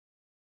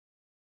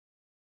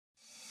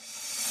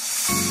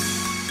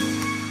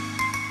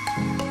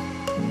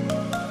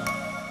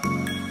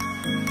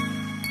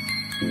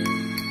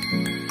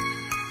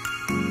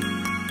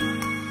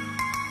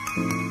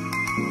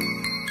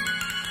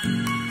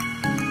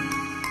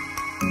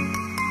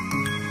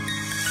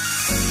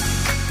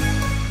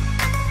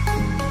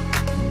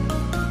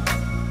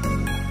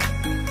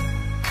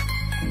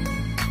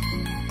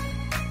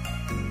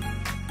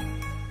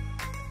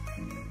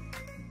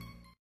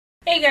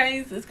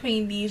guys, it's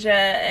Queendija,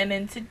 and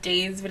in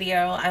today's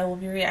video, I will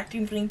be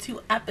reacting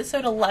to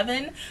episode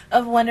 11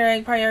 of Wonder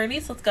Egg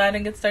Priorities. Let's go ahead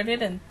and get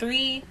started in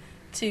 3,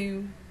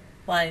 2,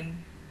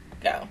 1,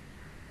 go.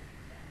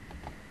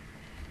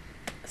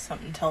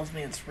 Something tells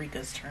me it's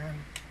Rika's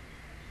turn.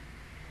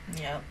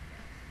 Yep.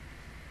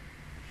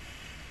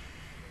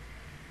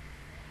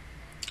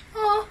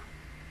 Oh.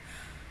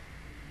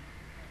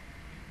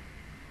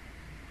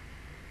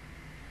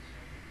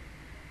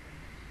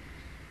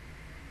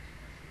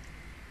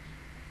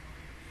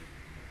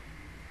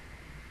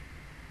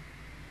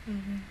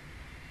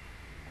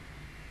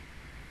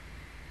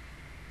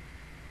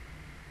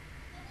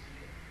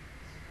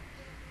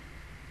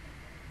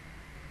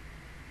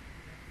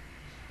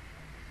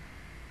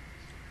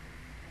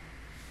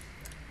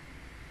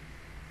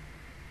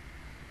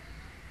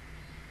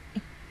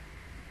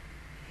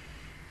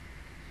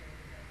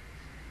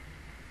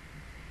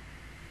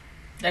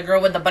 That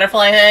girl with the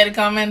butterfly head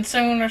coming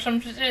soon or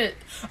some shit.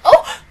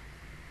 Oh!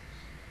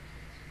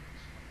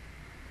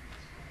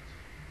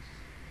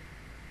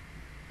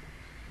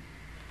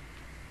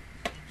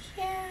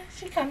 Yeah,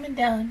 she coming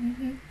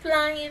down.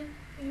 Flying.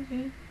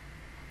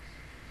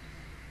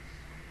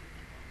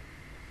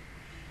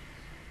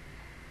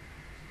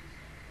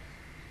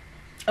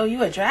 Oh,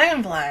 you a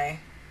dragonfly.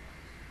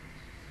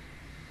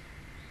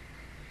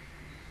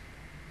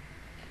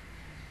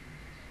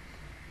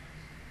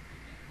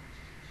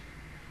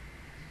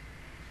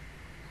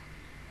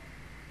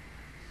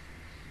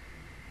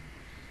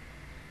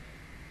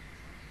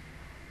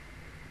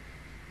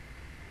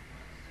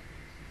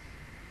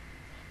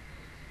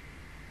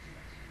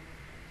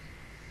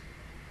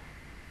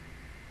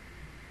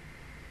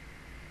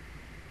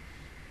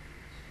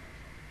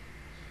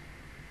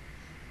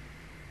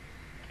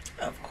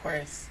 Of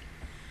course.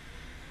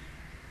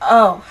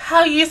 Oh,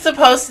 how are you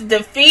supposed to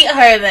defeat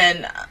her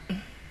then?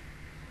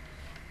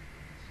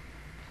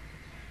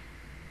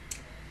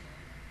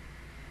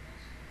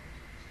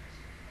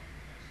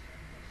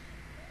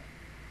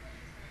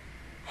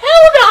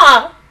 Hell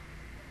no!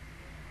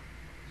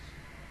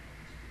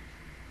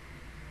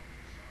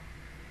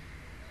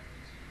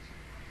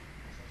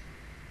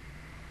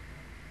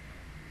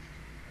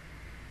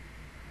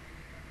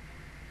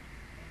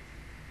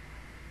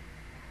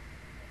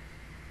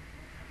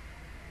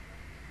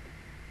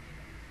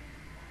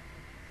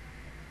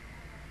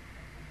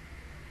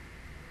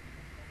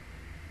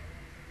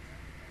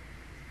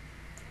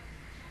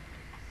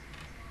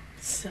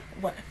 So,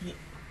 what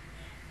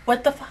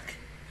the fuck?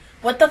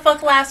 What the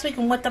fuck last week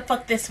and what the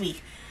fuck this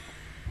week?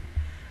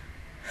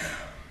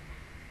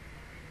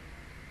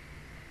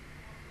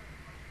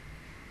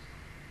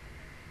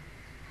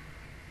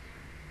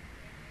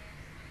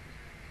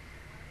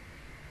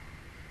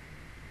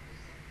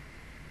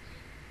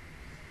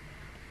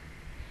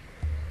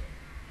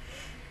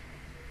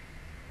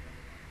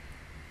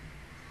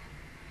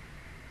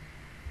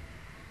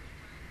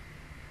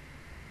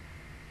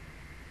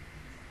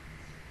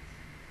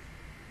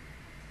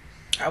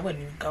 I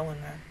wouldn't even go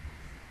in there.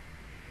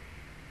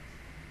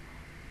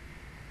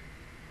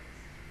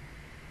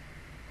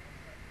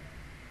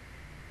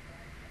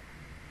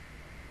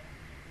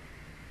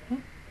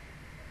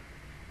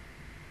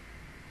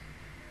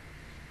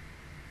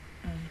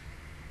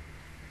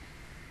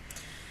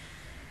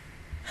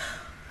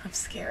 I'm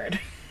scared.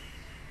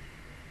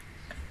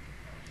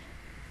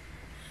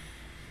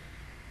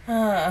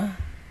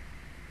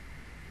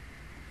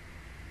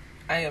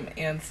 I am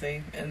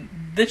antsy, and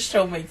this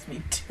show makes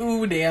me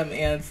too damn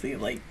antsy.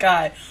 Like,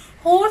 God,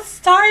 who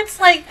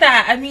starts like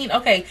that? I mean,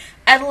 okay,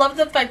 I love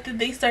the fact that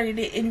they started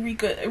it in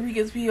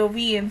Rika's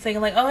POV and saying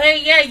like, oh, hey,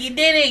 yeah, you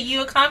did it.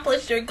 You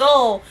accomplished your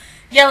goal.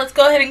 Yeah, let's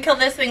go ahead and kill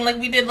this thing like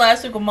we did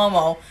last week with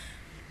Momo.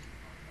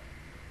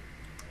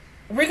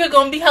 Rika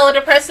gonna be hella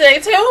depressed today,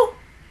 too?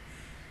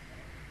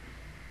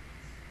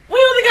 We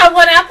only got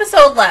one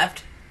episode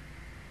left.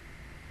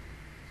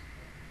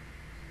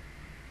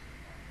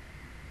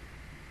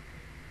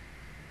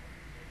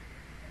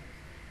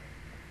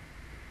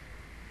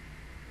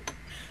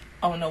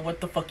 I don't know what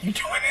the fuck you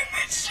doing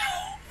in this show.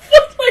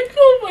 Like,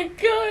 oh my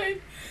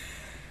god.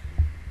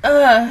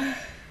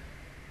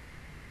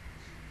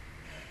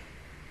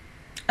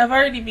 I've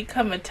already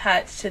become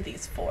attached to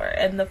these 4.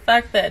 And the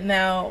fact that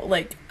now,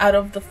 like, out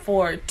of the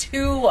 4,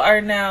 2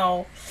 are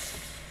now...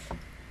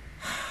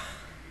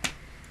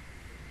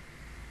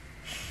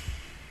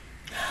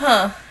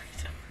 I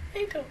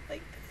don't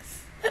like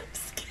this. I'm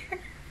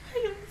scared. I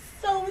am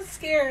so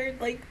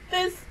scared. Like,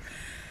 this...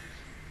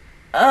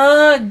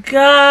 Oh,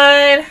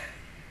 God.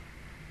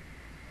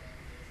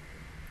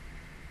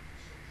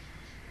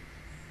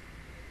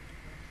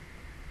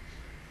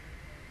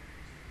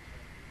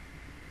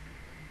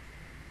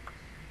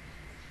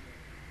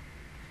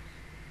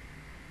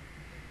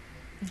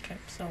 Okay,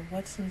 so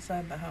what's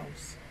inside the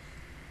house?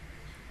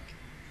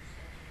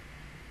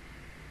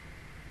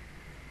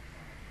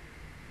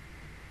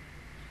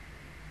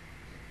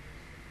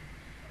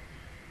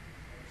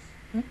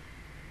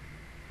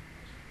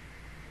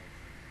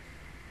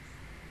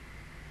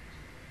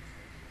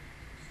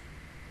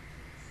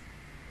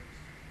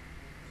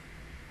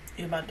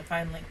 You about to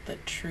find like the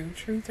true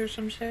truth or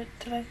some shit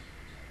today?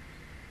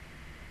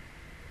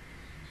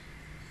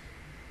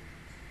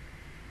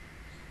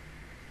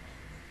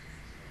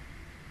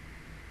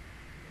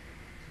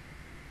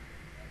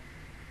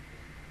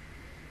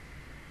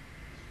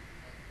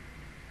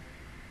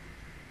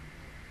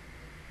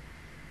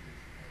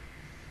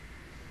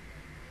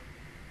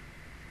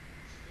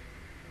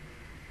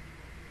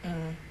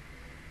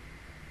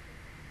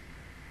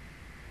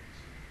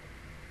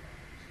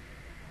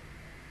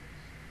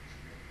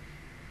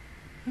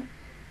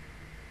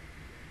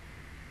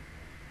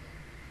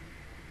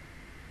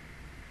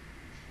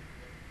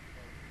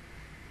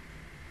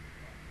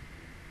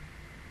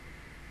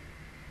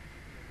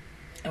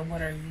 And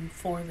what are you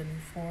for? The new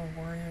 4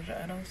 warriors or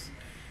Edos?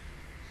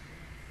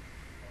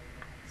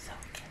 So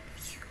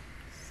confused.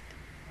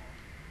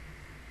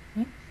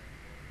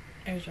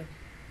 There's a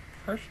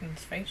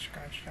person's face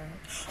scratched out.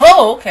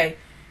 Oh, okay.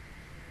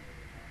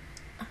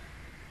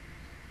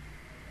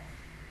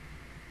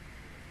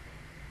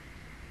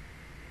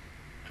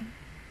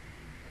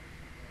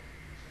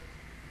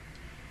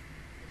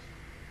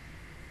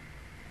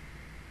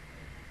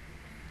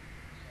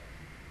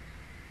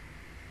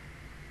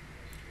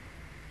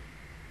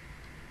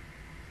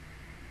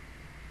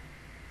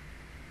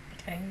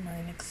 Okay,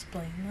 mind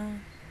explain that?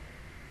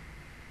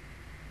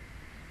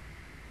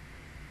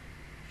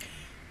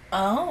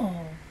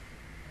 Oh.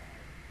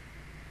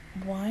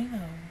 Why though?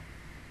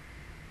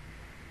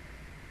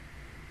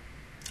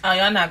 Oh,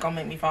 y'all not gonna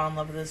make me fall in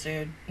love with this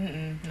dude.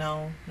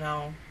 No.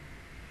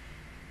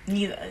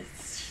 Neither.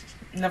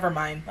 Never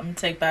mind. I'm gonna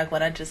take back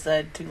what I just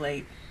said. Too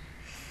late.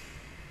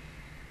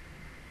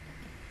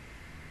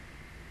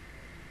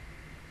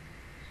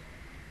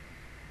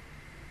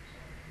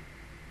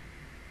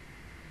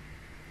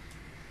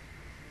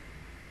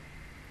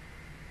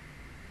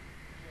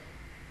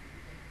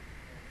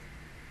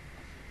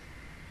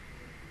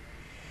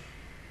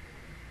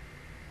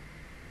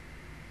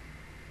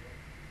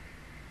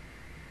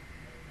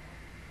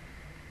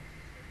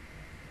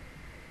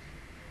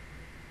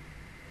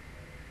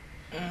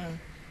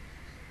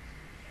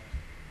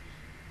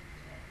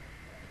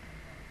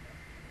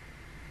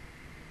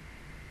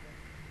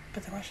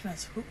 But the question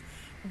is, who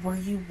were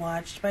you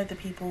watched by? The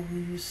people who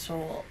you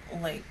sold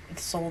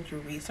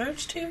your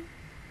research to?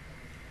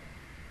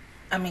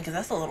 I mean, because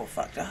that's a little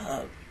fucked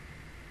up.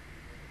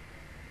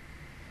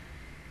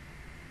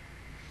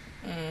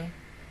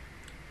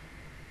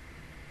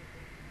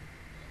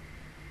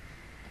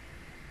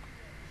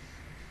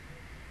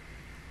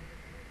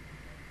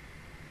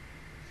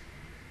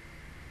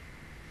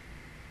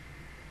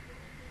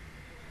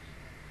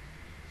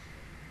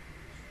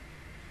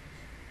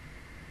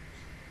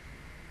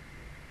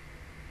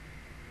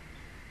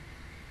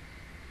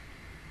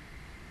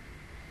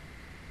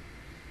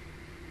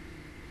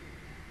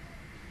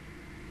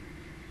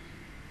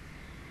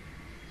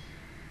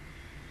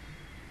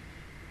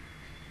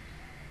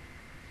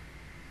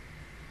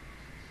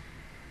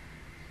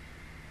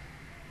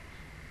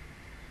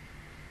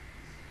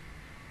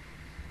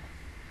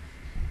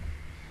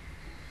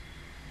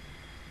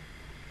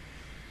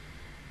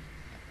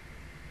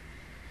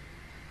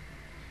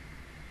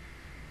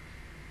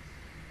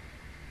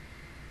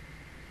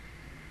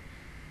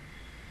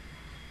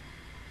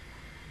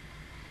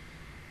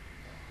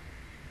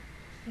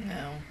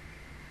 No.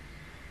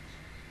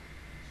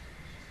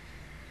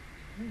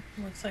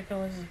 Looks like it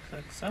was a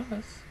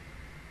success.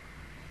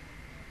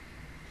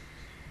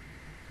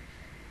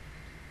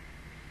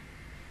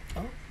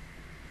 Oh.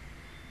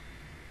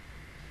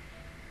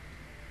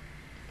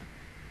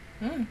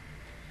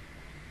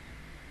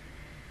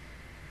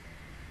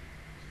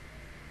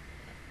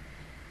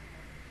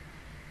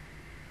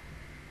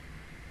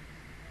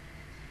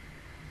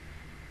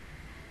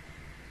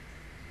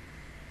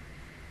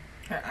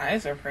 Her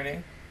eyes are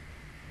pretty.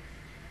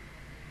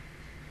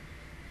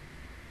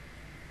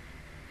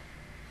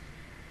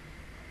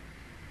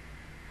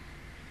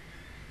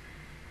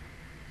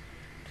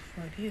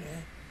 Either.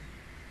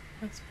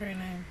 That's a pretty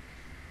name.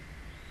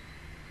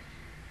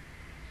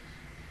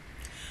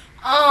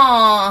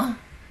 Aww.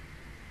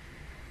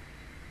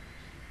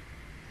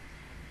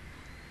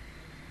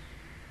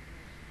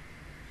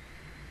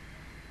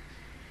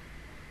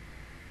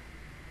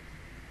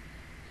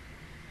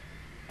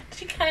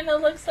 She kind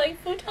of looks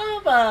like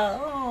Futaba.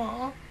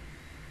 Aww.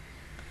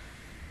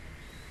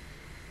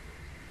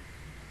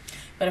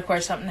 But of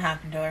course, something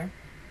happened to her.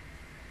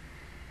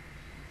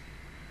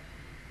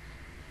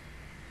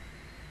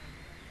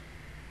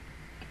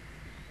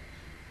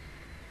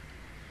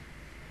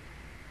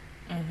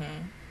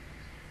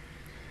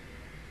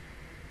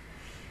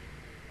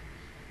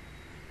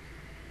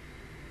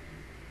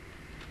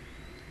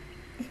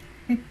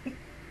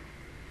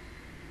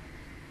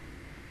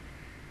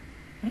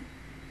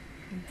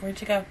 Where'd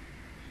you go?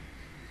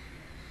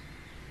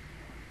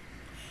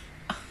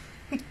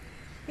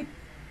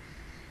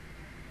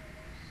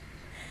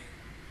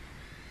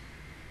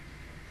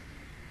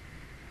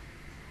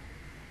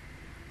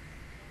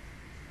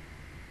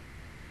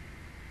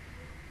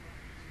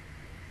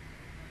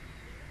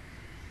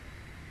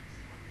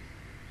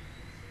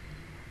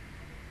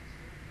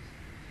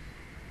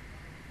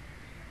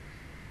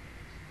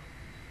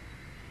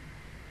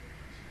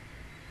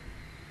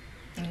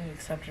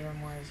 accepted her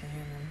more as a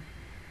human.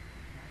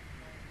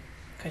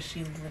 Because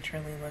she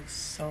literally looks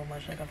so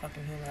much like a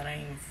fucking human that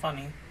ain't even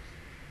funny.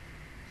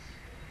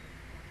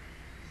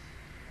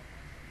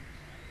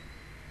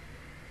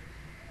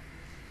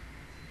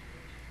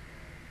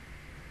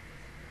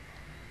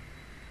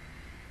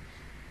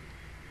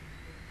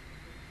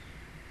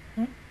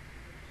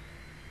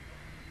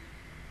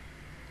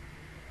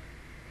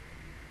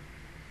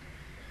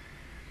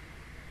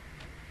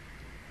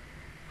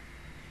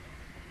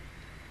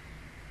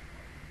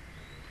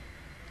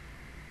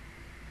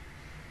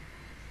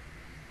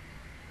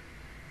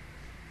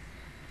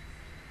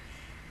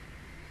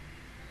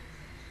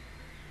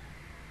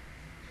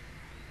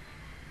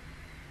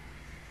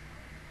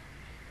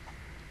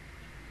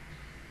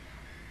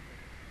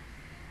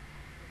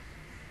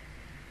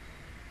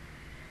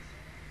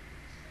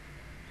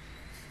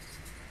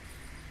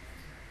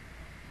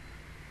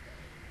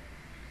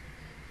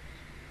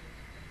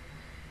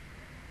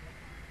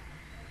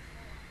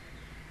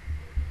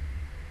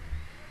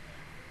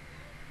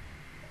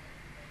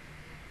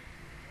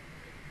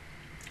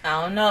 I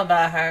don't know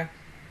about her.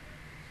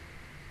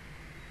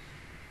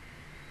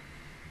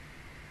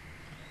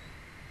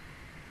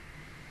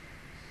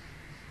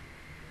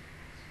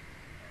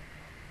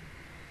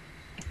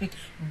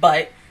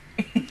 But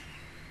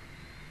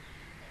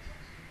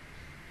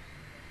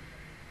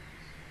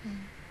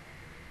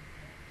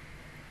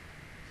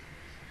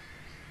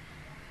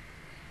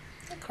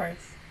of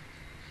course.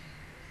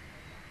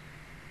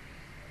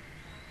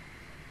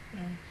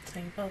 So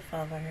you both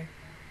fell for her.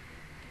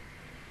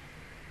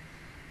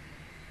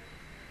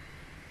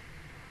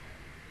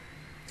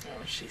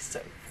 Oh, she's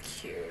so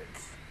cute.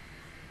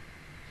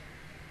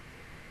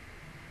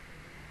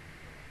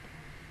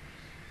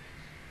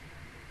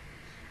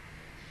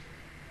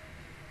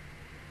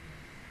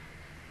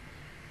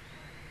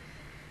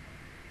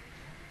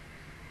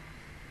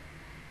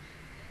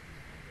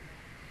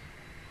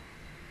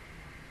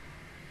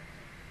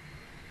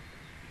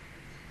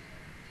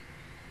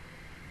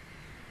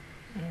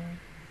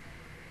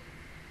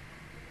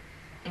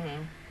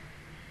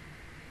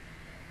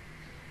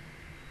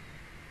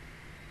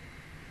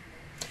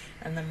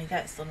 And then we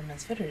got still the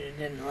misfitted and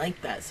didn't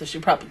like that, so she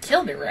probably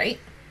killed her, right?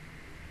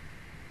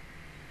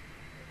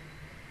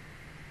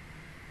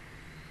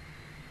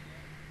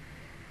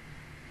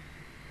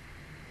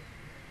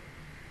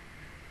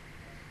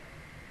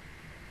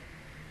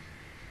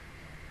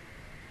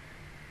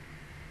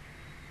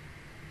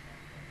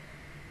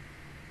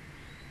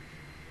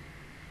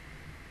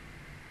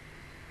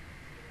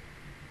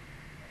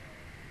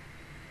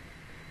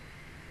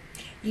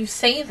 You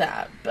say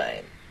that,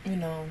 but, you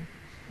know,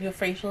 your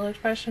facial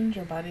expressions,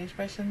 your body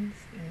expressions,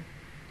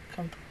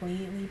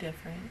 completely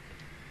different.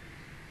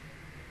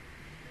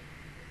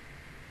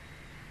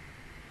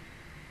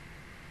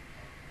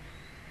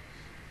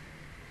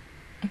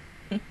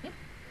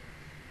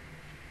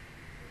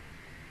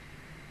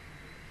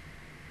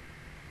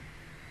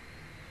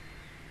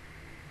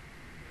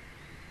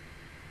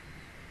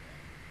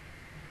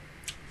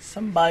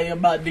 Somebody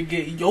about to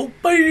get yoked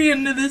by the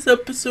end of this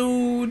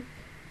episode.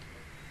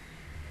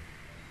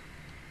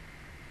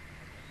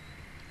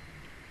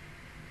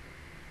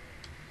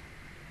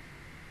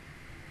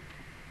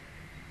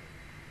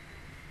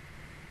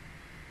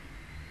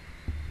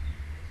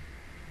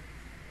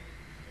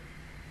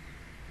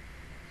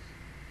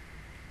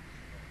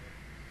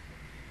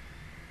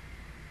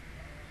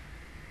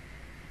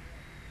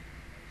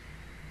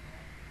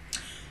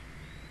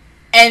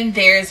 And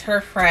there's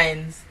her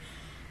friends.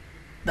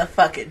 The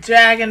fucking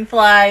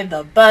dragonfly,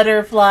 the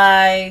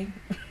butterfly,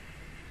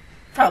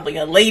 probably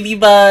a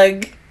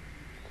ladybug.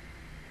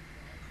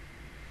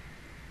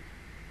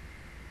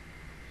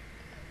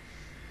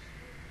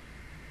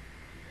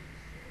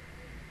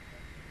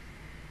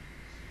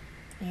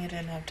 You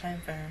didn't have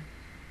time for her.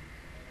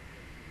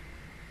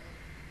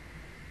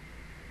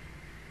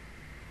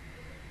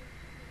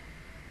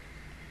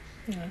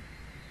 Yeah.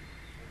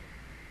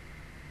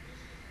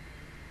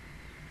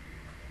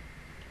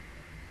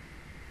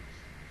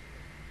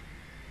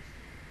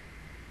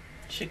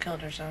 She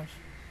killed herself.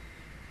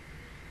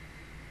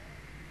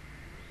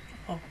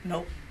 Oh,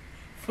 nope.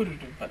 Furu's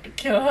about to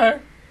kill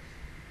her.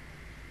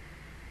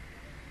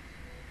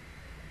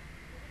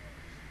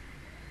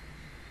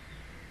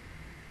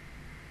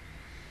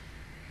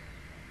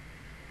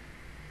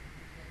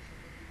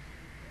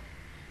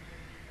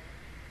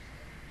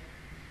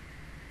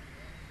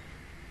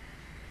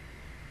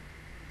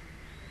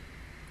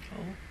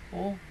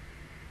 Oh.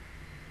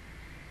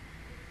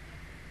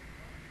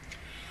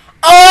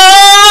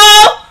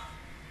 Oh!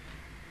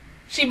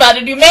 She about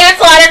to do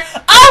manslaughter.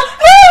 Oh!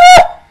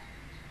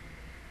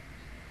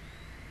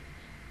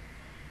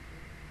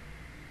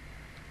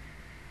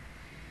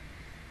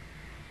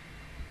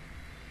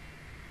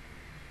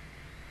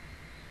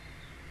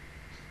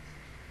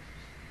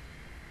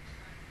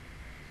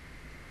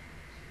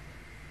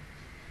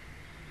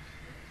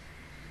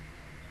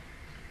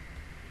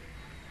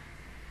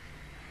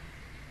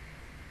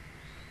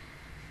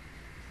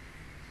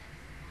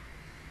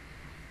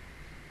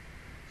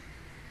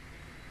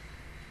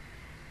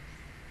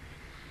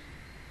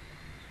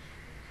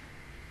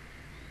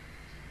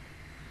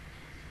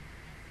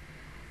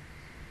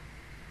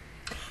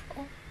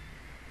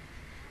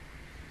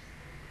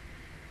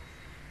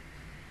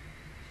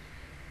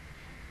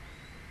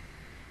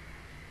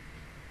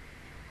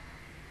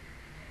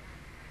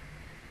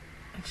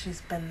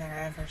 she's been there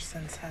ever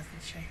since,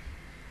 hasn't she?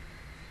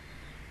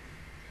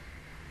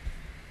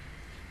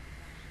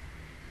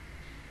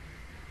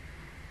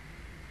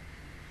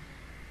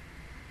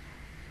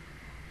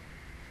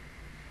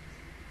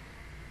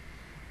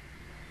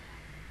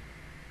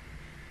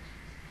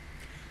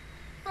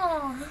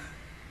 Oh.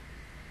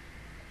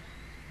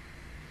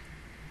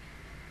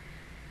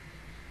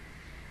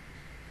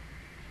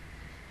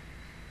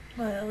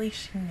 Well, at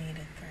least she made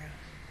it through.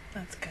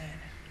 That's good.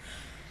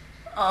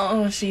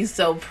 Oh, she's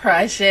so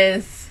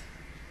precious.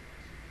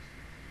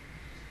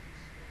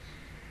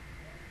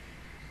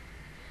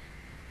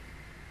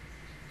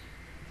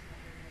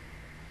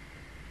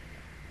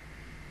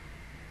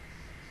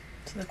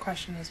 So the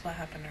question is, what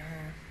happened to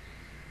her?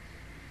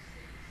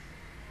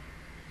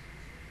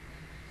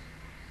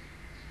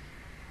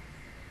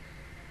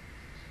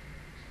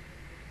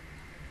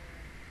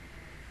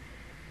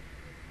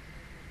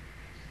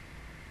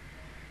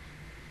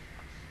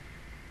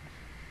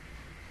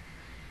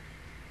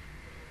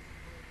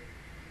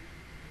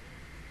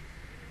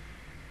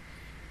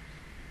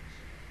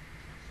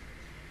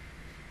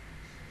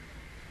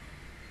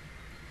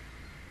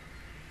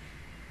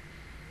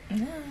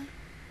 Yeah.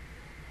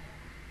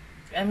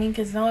 I mean,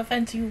 because no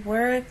offense, you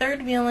were a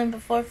third wheeling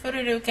before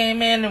Furudu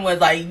came in and was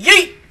like,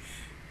 yeet!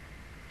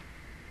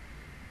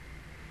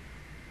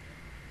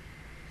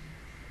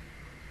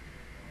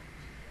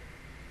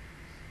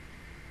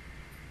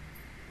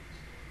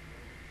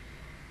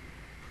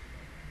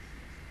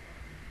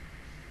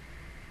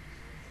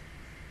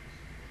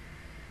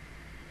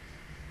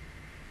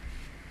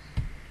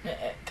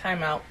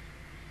 Time out.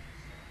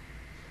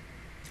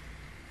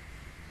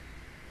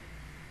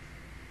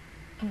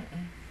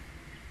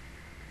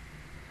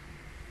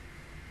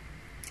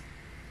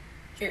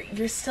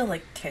 You're still a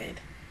kid.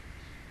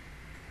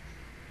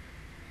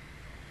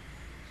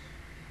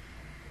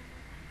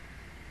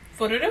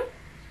 Fururu?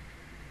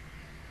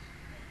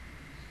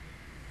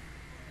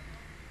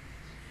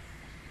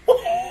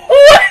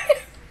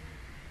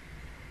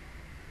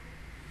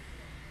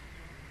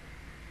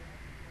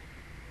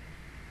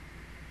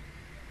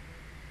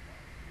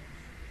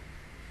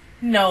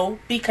 No,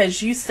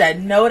 because you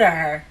said no to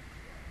her.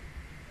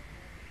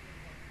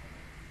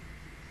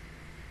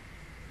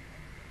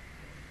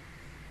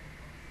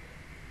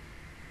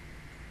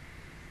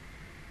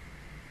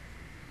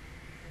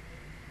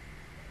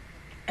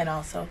 And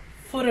also,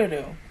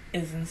 Fururu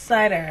is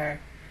inside of her.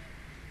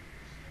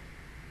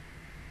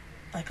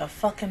 Like a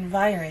fucking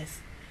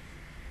virus.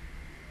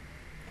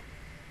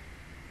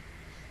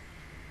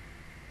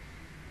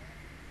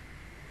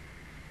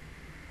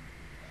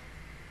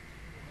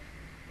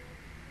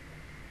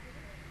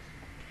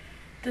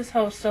 This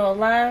hoe's still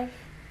alive?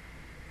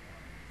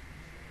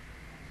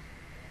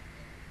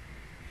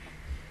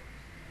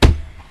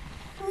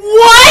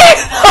 What?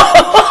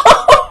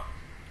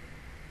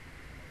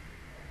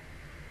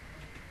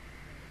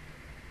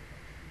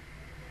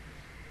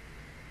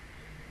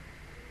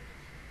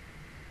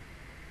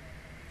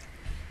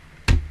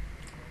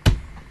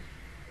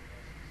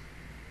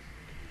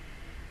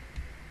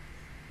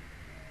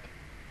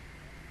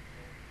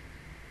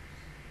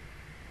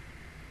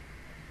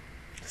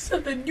 So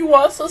then you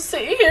also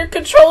sit here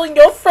controlling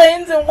your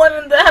friends and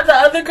wanting to have the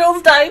other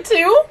girls die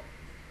too?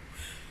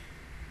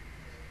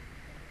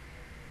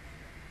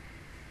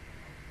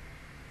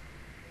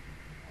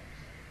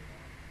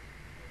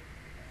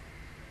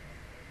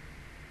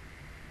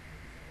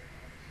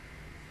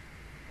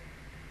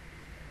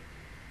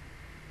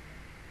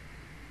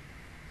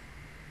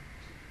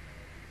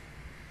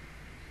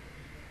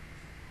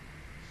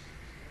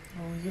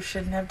 Oh, you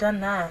shouldn't have done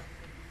that.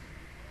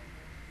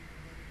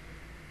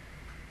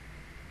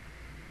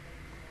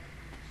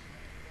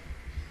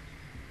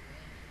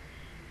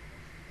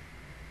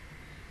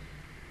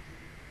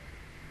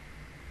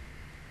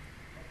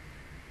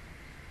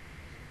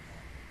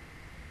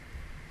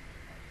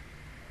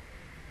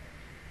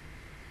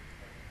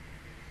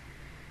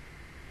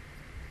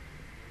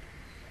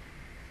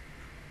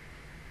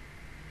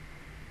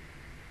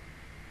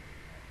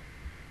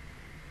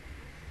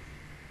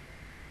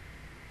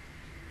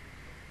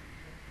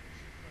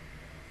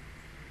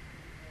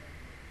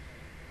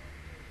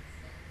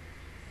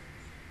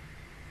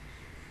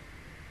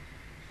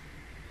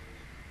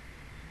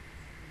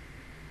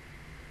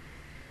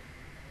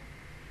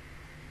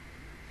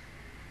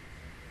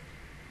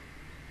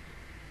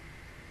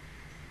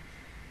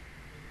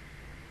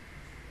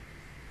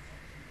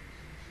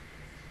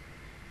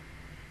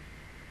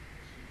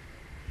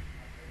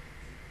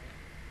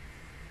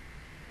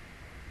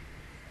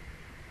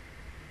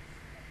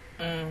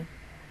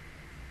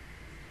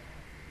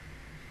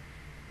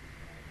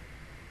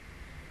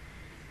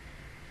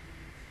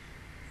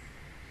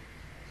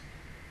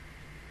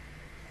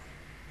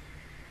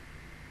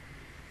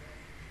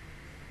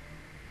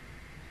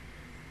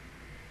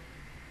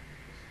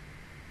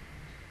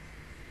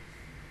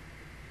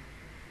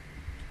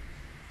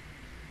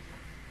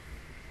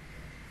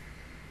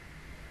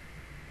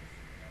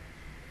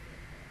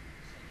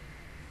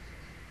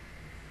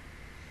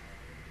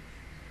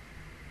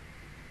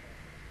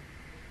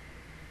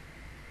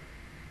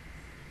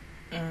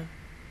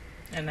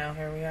 And now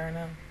here we are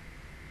now.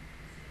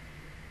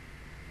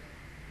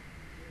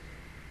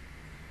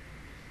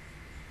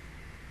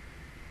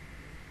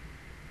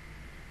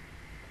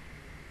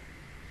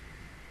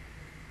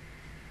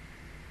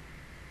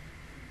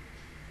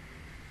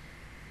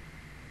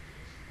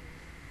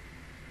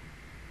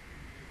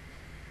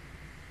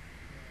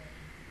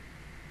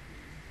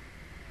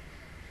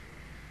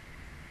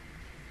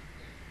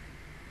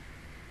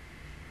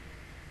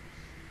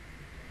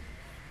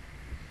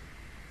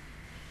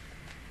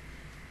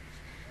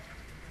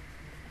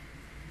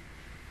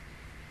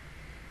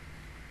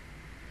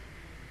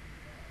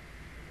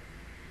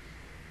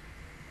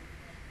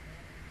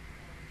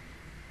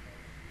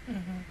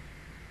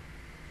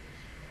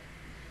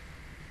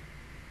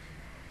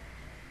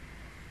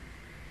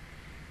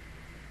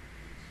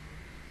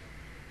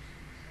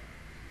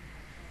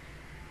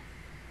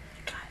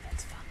 God,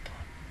 that's fucked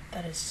up.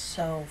 That is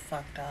so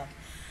fucked up.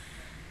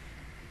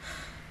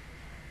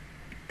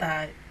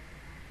 That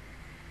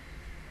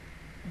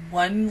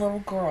one little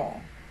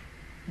girl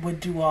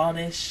would do all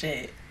this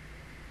shit.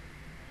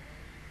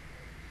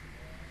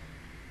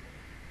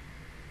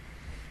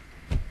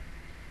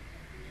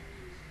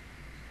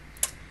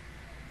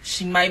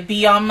 She might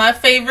be on my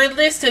favorite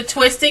list of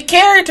twisted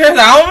characters.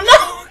 I don't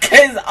know.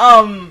 Cause,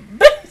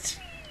 bitch.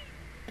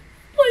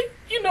 Like,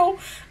 you know,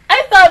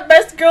 I thought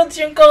Best Girl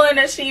Junko and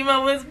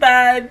Ashima was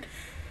bad.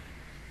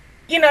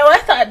 You know, I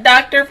thought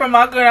Doctor from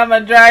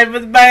Akurama Drive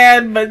was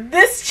bad. But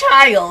this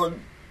child,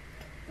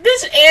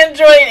 this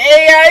android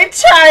AI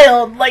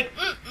child, like,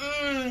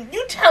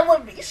 you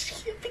telling me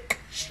she's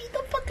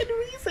the fucking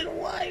reason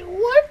why?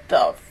 What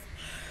the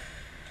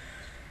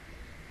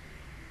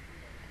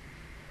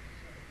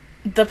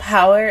the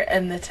power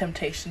and the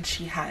temptation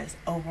she has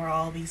over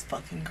all these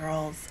fucking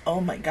girls. Oh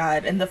my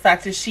god. And the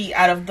fact that she,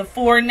 out of the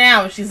 4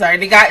 now, she's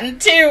already gotten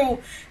 2.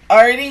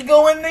 Already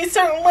going these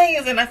certain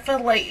ways. And I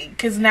feel like,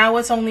 because now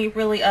it's only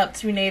really up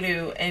to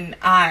Neru and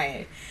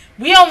I.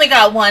 We only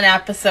got 1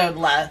 episode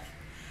left.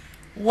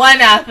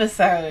 1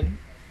 episode.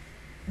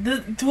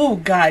 Oh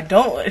god,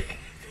 don't.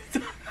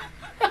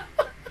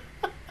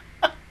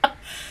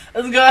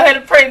 Let's go ahead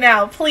and pray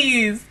now,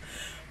 please.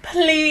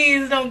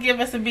 Please don't give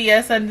us a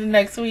BS ending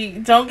next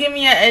week. Don't give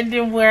me an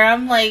ending where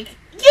I'm like,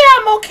 yeah,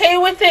 I'm okay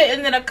with it.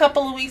 And then a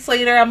couple of weeks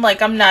later, I'm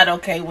like, I'm not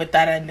okay with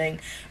that ending.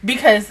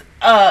 Because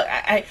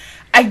I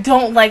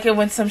don't like it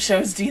when some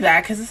shows do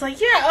that. Because it's like,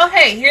 yeah, oh,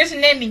 hey, here's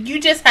an ending.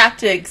 You just have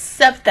to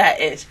accept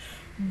that ish.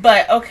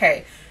 But,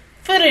 okay.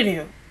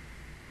 Furudu.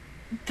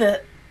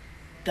 The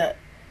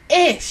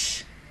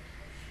ish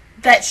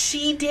that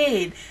she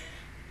did.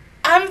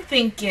 I'm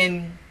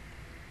thinking,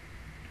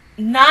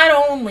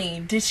 not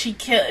only did she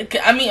kill,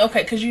 I mean,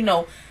 okay, because you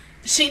know,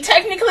 she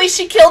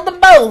killed them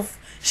both.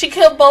 She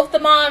killed both the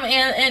mom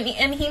and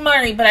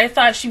Himari, but I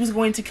thought she was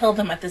going to kill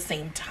them at the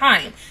same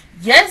time.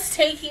 Yes,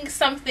 taking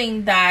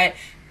something that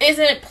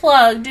isn't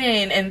plugged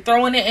in and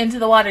throwing it into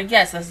the water,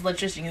 yes, that's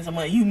electricity and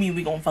someone, you mean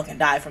we gonna fucking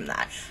die from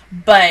that.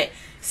 But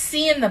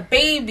seeing the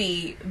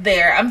baby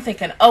there, I'm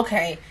thinking,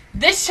 okay,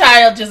 this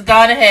child just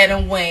gone ahead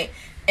and went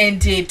and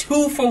did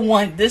 2 for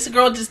 1. This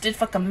girl just did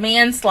fucking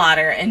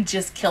manslaughter and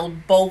just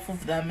killed both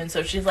of them. And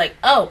so she's like,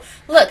 oh,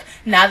 look,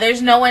 now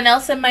there's no one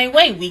else in my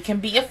way. We can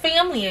be a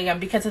family again.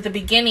 Because at the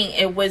beginning,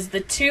 it was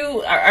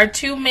our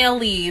 2 male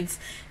leads,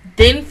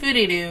 then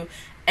Furudu,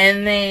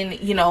 and then,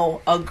 you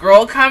know, a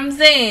girl comes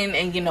in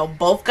and, you know,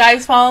 both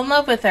guys fall in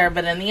love with her.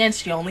 But in the end,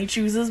 she only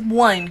chooses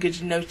one because,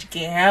 you know, she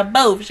can't have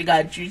both. She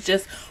got to choose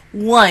just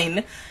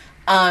one.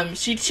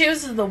 She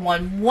chooses the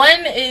one.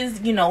 One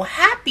is, you know,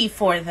 happy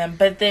for them,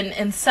 but then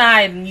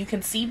inside, and you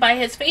can see by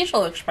his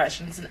facial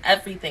expressions and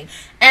everything,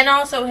 and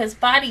also his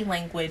body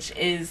language,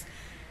 is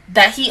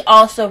that he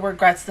also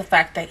regrets the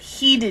fact that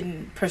he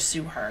didn't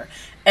pursue her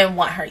and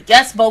want her.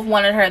 Yes, both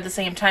wanted her at the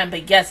same time,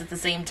 but yes, at the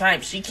same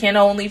time, she can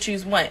only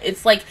choose one.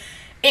 It's like,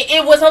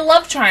 it was a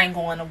love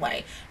triangle in a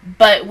way.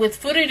 But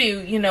with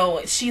Furudu, you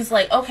know, she's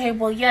like, okay,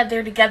 well, yeah,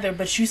 they're together,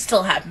 but you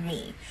still have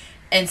me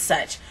and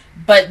such.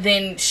 But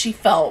then she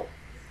felt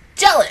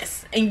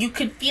jealous, and you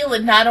could feel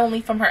it not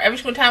only from her every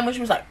single time when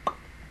she was like,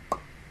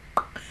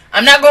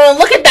 I'm not going to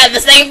look at that the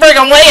same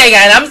friggin' way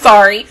again, I'm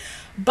sorry.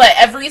 But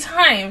every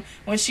time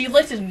when she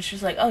looked at him, she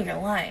was like, oh, you're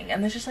lying.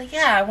 And then she's like,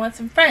 yeah, I want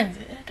some friends.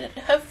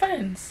 Have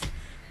friends.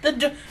 The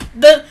bugs,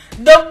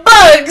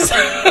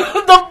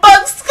 the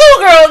bug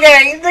schoolgirl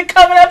gang, they're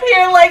coming up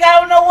here like I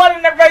don't know what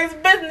in everybody's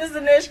business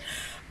in this.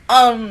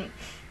 And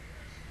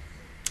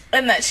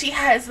that she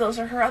has, those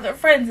are her other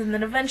friends, and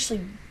then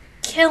eventually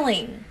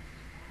killing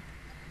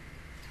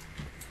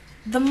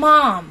the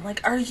mom.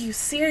 Like, are you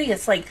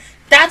serious? Like,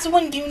 that's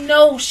when you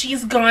know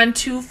she's gone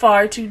too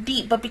far, too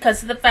deep. But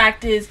because the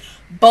fact is,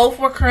 both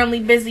were currently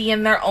busy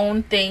in their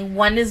own thing.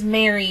 One is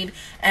married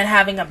and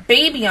having a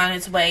baby on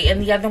its way, and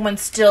the other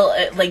one's still,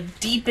 like,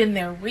 deep in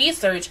their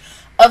research.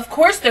 Of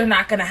course, they're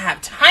not going to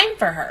have time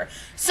for her.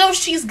 So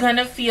she's going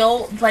to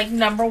feel, like,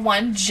 number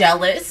one,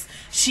 jealous.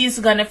 She's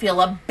going to feel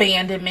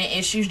abandonment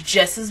issues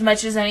just as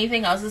much as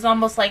anything else. It's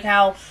almost like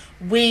how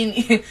when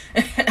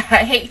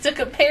I hate to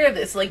compare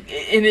this, like,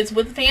 and it's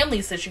with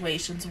family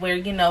situations where,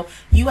 you know,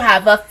 you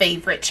have a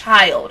favorite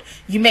child.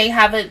 You may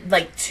have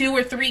like 2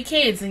 or 3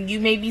 kids, and you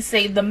maybe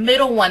say the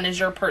middle one is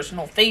your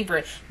personal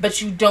favorite,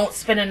 but you don't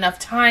spend enough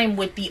time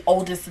with the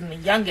oldest and the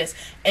youngest.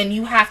 And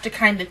you have to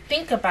kind of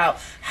think about,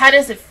 how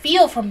does it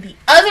feel from the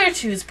other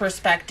two's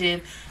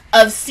perspective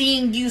of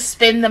seeing you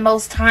spend the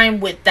most time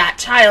with that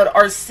child,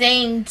 or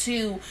saying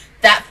to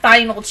that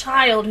final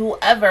child,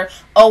 whoever,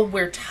 oh,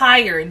 we're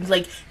tired.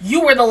 Like,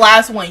 you were the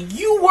last one.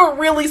 You were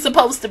really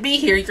supposed to be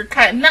here. You're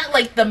kind of, not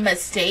like the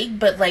mistake,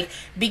 but like,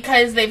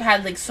 because they've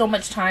had like so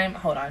much time.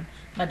 Hold on,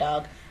 my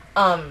dog.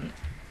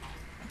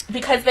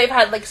 Because they've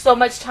had like so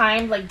much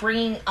time, like,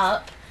 bringing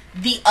up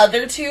the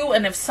other two,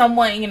 and if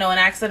someone, you know, an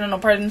accidental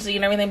pregnancy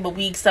and everything, but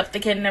we accept the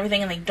kid and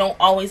everything, and they don't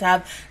always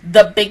have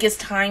the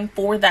biggest time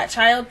for that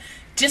child,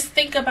 just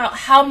think about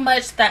how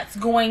much that's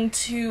going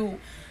to,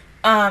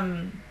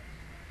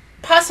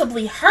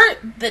 possibly hurt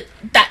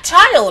that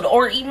child.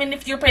 Or even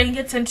if you're paying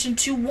attention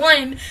to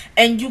one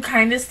and you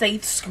kind of say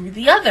screw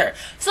the other.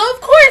 So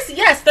of course,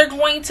 yes, they're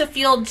going to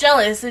feel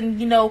jealous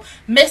and, you know,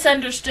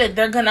 misunderstood.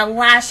 They're gonna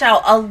lash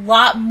out a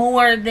lot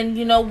more than,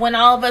 you know, when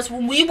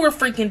we were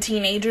freaking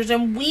teenagers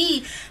and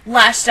we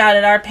lashed out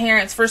at our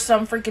parents for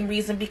some freaking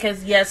reason,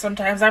 because yes,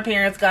 sometimes our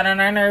parents got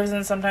on our nerves,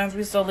 and sometimes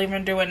we still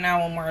even do it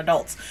now when we're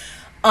adults.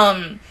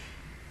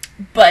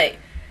 But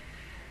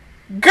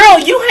girl,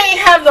 you ain't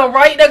have the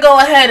right to go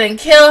ahead and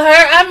kill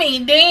her. I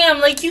mean,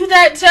 damn, like, you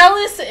that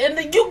jealous, and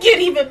then you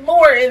get even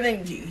more, and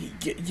then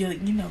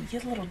you know,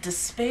 your little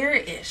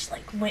despair-ish,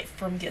 like, went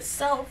from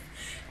yourself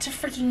to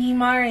freaking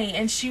Imari,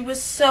 and she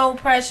was so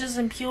precious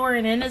and pure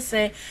and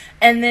innocent,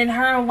 and then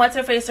her and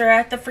what's-her-face are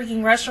at the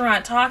freaking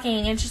restaurant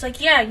talking, and she's like,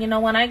 yeah, you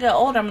know, when I get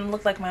older, I'm gonna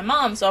look like my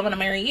mom, so I'm gonna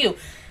marry you.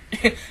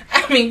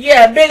 I mean,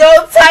 yeah, big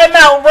old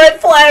timeout, red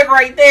flag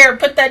right there,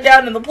 put that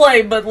down in the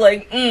play, but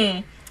like,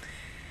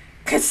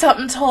 because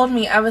something told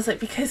me, I was like,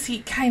 because he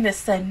kind of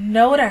said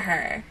no to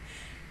her.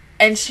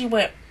 And she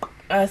went,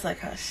 I was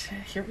like, oh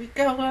shit, here we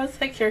go. I was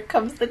like, here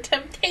comes the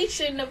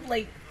temptation of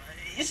like,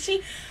 is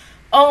she,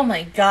 oh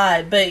my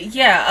god. But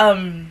yeah,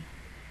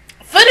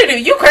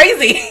 Finnishdoggo, you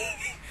crazy.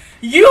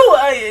 You,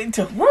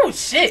 oh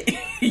shit,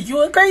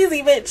 you a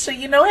crazy bitch. So,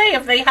 you know, hey,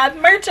 if they had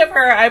merch of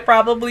her, I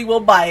probably will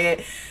buy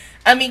it.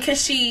 I mean,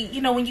 because she, you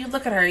know, when you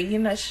look at her, you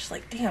know, she's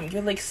like, damn,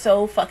 you're, like,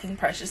 so fucking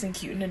precious and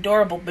cute and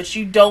adorable. But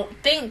you don't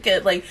think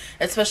it, like,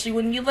 especially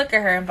when you look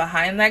at her, and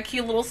behind that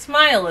cute little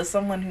smile is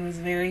someone who is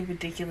very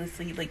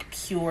ridiculously, like,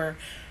 pure,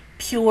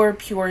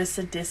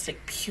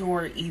 sadistic,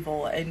 pure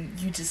evil. And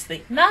you just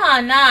think, nah,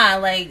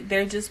 like,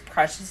 they're just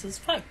precious as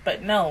fuck.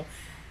 But no.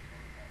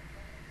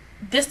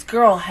 This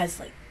girl has,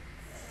 like,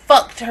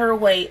 fucked her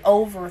way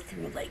over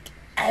through, like,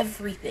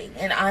 everything.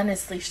 And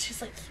honestly,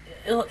 she's like,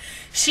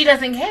 she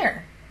doesn't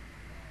care.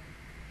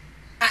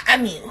 I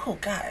mean, oh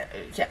god,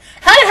 yeah.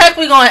 How the heck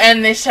we gonna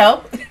end this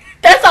show?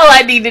 That's all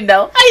I need to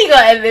know. How you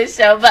gonna end this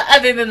show? But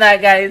other than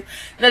that, guys,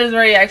 that is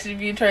my reaction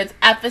review towards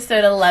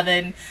episode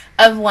 11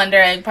 of Wonder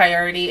Egg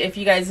Priority. If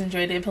you guys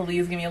enjoyed it,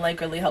 please give me a like.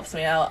 Really helps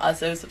me out.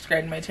 Also,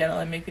 subscribe to my channel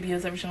and make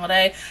videos every single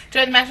day.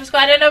 Join the Master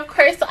Squad, and of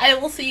course, I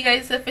will see you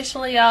guys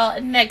officially, y'all,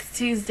 next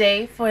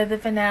Tuesday for the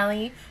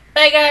finale.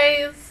 Bye,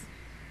 guys.